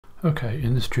Okay,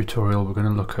 in this tutorial we're going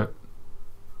to look at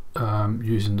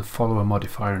using the follower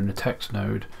modifier in the text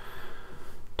node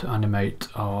to animate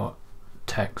our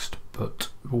text, but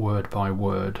word by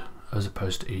word as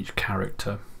opposed to each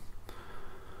character.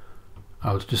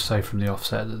 I would just say from the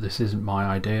offset that this isn't my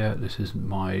idea, this isn't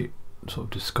my sort of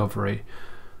discovery.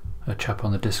 A chap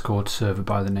on the Discord server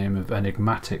by the name of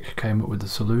Enigmatic came up with the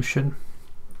solution,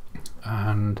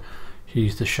 and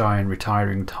he's the shy and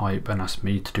retiring type and asked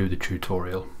me to do the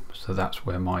tutorial. So that's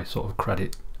where my sort of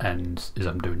credit ends, is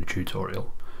I'm doing the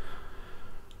tutorial.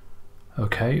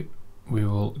 Okay, we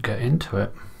will get into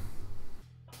it.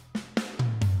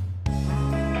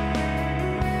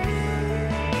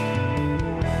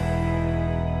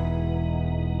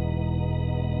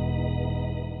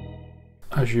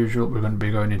 As usual, we're going to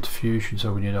be going into Fusion,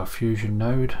 so we need our Fusion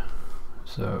node.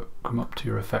 So come up to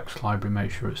your effects library,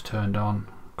 make sure it's turned on,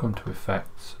 come to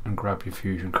effects and grab your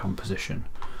Fusion composition.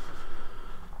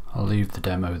 I'll leave the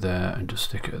demo there and just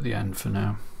stick it at the end for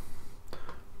now.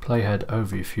 Playhead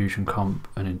over your Fusion comp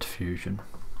and into Fusion.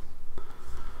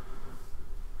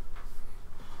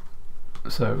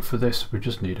 So for this we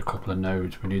just need a couple of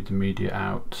nodes. We need the media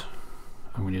out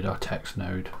and we need our text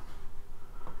node.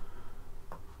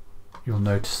 You'll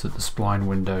notice that the spline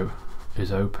window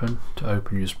is open. To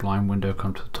open your spline window,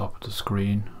 come to the top of the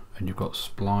screen and you've got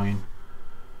spline,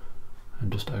 and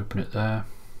just open it there.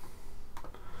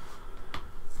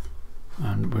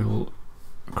 And we'll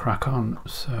crack on.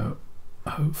 So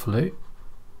hopefully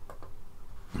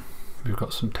we've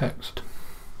got some text.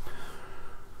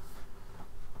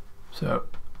 So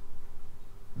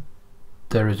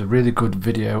there is a really good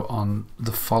video on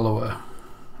the follower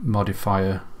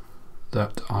modifier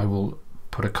that I will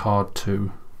put a card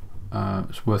to.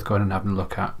 It's worth going and having a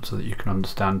look at so that you can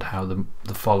understand how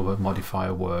the follower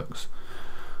modifier works.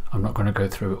 I'm not going to go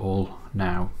through it all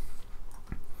now.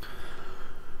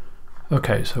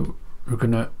 Okay, so we're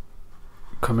going to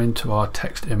come into our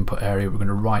text input area, we're going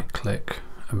to right click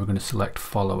and we're going to select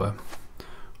follower.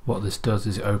 What this does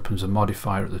is it opens a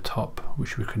modifier at the top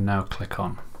which we can now click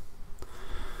on.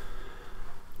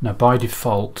 Now by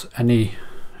default, any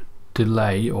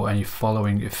delay or any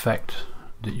following effect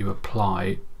that you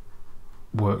apply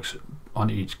works on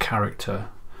each character.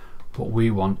 What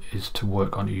we want is to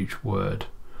work on each word.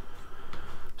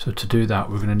 So to do that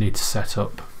we're going to need to set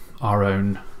up our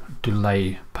own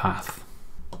delay path.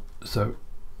 So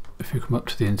if you come up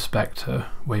to the inspector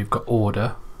where you've got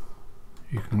order,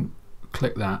 you can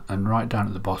click that, and right down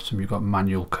at the bottom you've got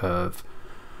manual curve,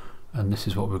 and this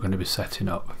is what we're going to be setting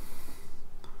up.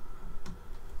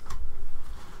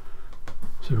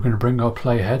 So we're going to bring our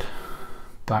playhead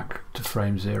back to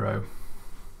frame 0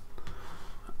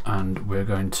 and we're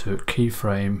going to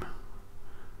keyframe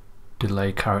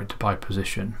delay character by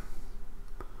position,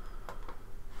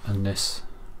 and this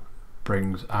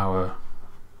brings our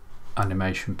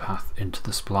animation path into the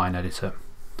spline editor.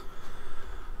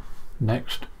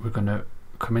 Next we're going to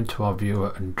come into our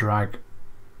viewer and drag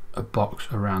a box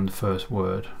around the first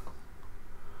word,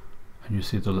 and you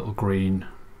see the little green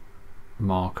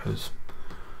markers.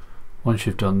 Once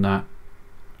you've done that,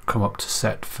 come up to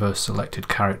set first selected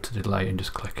character delay and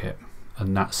just click it,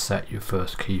 and that's set your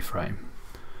first keyframe.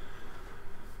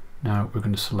 Now we're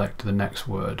going to select the next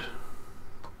word.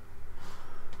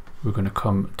 We're going to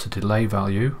come to delay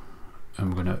value and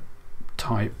we're going to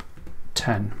type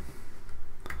 10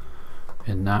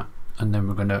 in that, and then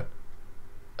we're going to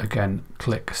again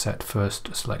click set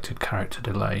first selected character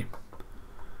delay.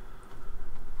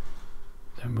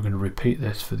 Then we're going to repeat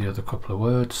this for the other couple of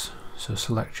words. So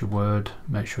select your word,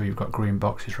 make sure you've got green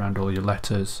boxes around all your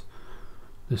letters.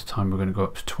 This time we're going to go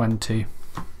up to 20.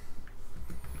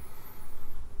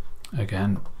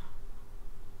 Again,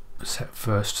 set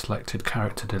first selected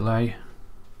character delay,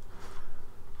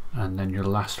 and then your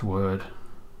last word,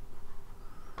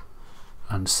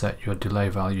 and set your delay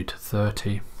value to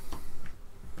 30,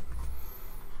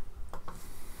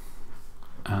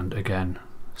 and again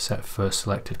set first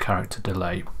selected character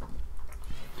delay.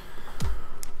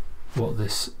 What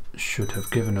this should have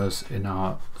given us in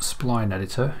our spline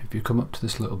editor, if you come up to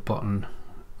this little button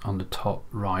on the top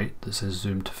right that says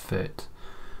zoom to fit,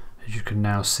 as you can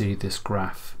now see this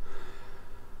graph.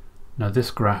 Now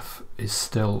this graph is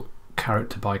still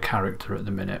character by character at the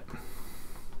minute.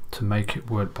 To make it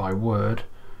word by word,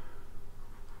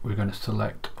 we're going to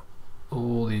select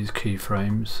all these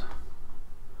keyframes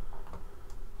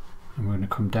and we're going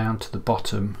to come down to the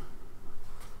bottom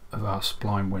of our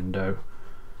spline window,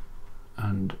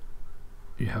 and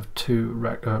you have two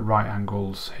right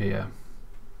angles here.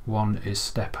 One is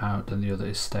step out and the other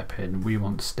is step in. We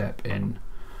want step in,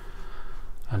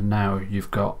 and now you've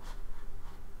got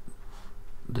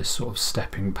this sort of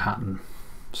stepping pattern.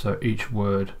 So each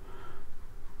word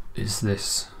is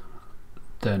this,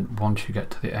 then once you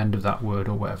get to the end of that word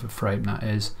or whatever frame that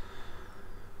is,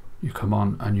 you come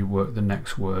on and you work the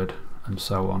next word and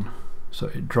so on. So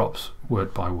it drops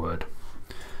word by word.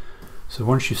 So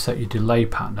once you've set your delay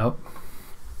pattern up,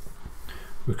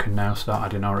 we can now start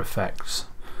adding our effects.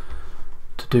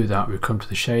 To do that, we come to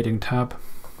the shading tab,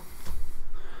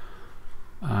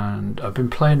 and I've been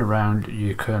playing around.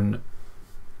 You can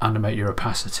animate your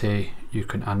opacity, you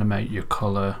can animate your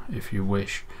color if you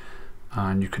wish,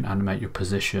 and you can animate your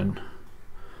position,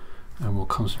 and we'll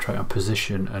concentrate on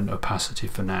position and opacity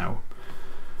for now.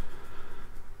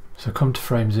 So come to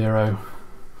frame 0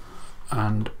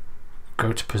 and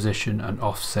go to position and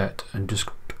offset and just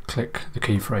click the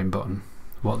keyframe button.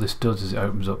 What this does is it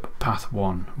opens up path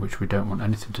 1, which we don't want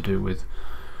anything to do with.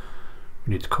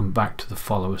 We need to come back to the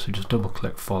follower, so just double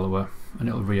click follower and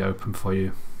it'll reopen for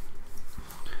you.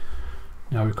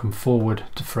 Now we come forward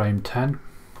to frame 10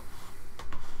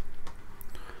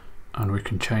 and we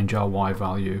can change our Y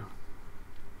value,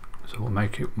 so we'll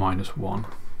make it -1.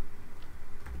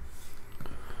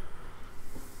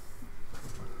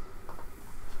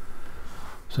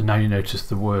 So now you notice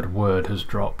the word has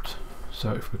dropped.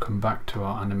 So if we come back to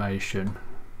our animation,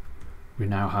 we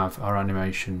now have our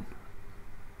animation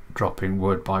dropping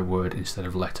word by word instead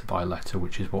of letter by letter,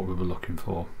 which is what we were looking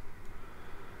for.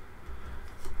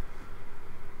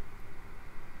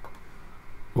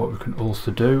 What we can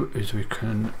also do is we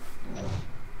can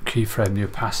keyframe the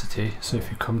opacity. So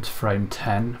if you come to frame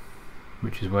 10,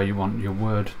 which is where you want your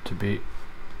word to be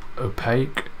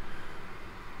opaque,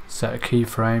 set a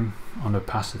keyframe on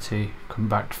opacity, come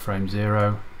back to frame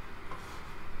 0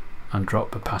 and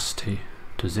drop opacity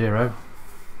to 0.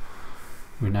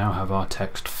 We now have our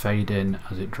text fade in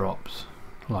as it drops,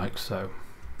 like so.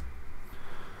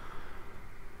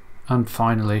 And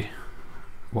finally,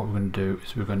 what we're going to do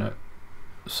is we're going to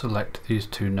select these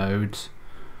two nodes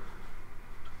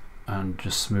and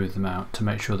just smooth them out to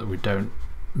make sure that we don't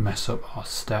mess up our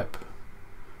step.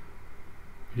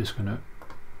 We're just going to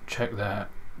check there.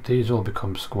 These all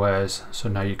become squares, so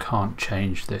now you can't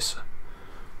change this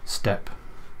step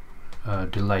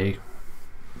delay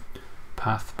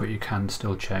path, but you can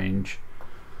still change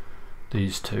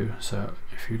these two. So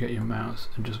if you get your mouse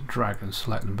and just drag and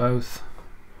select them both,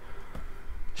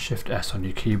 Shift S on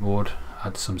your keyboard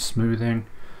adds some smoothing.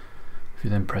 If you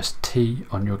then press T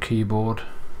on your keyboard,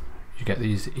 you get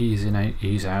these ease in,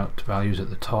 ease out values at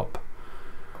the top.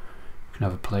 You can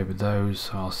have a play with those,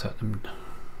 so I'll set them to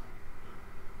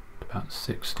about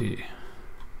 60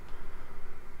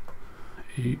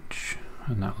 each,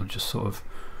 and that will just sort of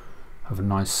have a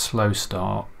nice slow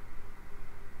start,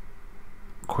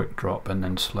 quick drop, and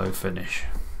then slow finish.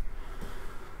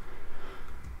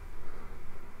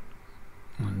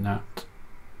 And that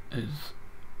is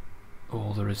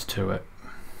all there is to it.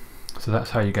 So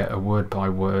that's how you get a word by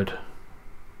word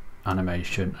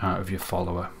animation out of your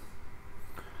follower.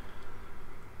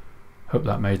 Hope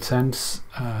that made sense.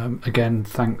 Again,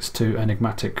 thanks to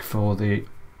Enigmatic for the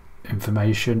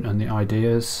information and the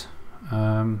ideas.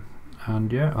 And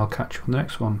yeah, I'll catch you on the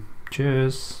next one.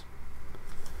 Cheers.